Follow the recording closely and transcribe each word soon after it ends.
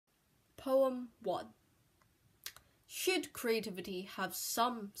Poem 1. Should creativity have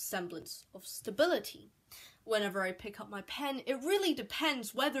some semblance of stability? Whenever I pick up my pen, it really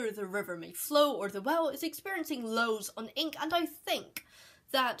depends whether the river may flow or the well is experiencing lows on ink, and I think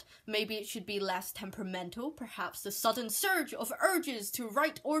that maybe it should be less temperamental. Perhaps the sudden surge of urges to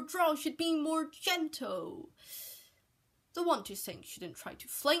write or draw should be more gentle. The want to sing shouldn't try to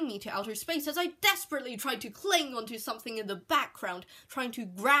fling me to outer space as I desperately try to cling onto something in the background, trying to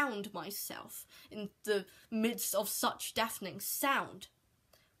ground myself in the midst of such deafening sound.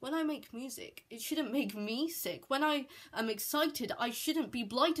 When I make music, it shouldn't make me sick. When I am excited, I shouldn't be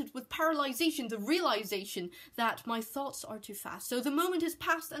blighted with paralyzation, the realization that my thoughts are too fast. So the moment is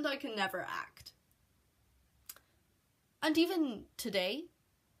past and I can never act. And even today,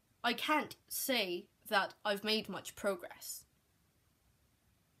 I can't say that I've made much progress.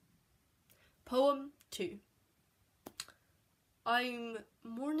 Poem 2. I'm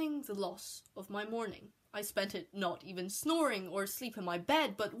mourning the loss of my morning. I spent it not even snoring or asleep in my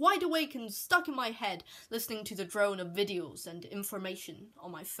bed, but wide awake and stuck in my head, listening to the drone of videos and information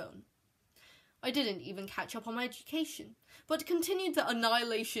on my phone. I didn't even catch up on my education, but continued the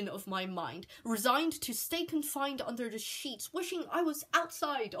annihilation of my mind, resigned to stay confined under the sheets, wishing I was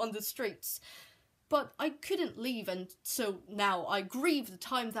outside on the streets. But I couldn't leave, and so now I grieve the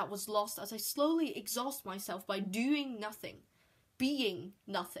time that was lost as I slowly exhaust myself by doing nothing, being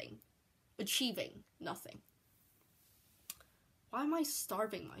nothing, achieving nothing. Why am I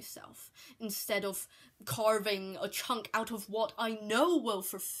starving myself instead of carving a chunk out of what I know will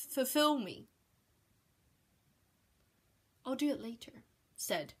fulfill me? I'll do it later,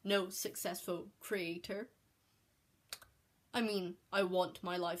 said no successful creator. I mean, I want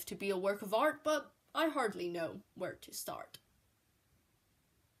my life to be a work of art, but I hardly know where to start.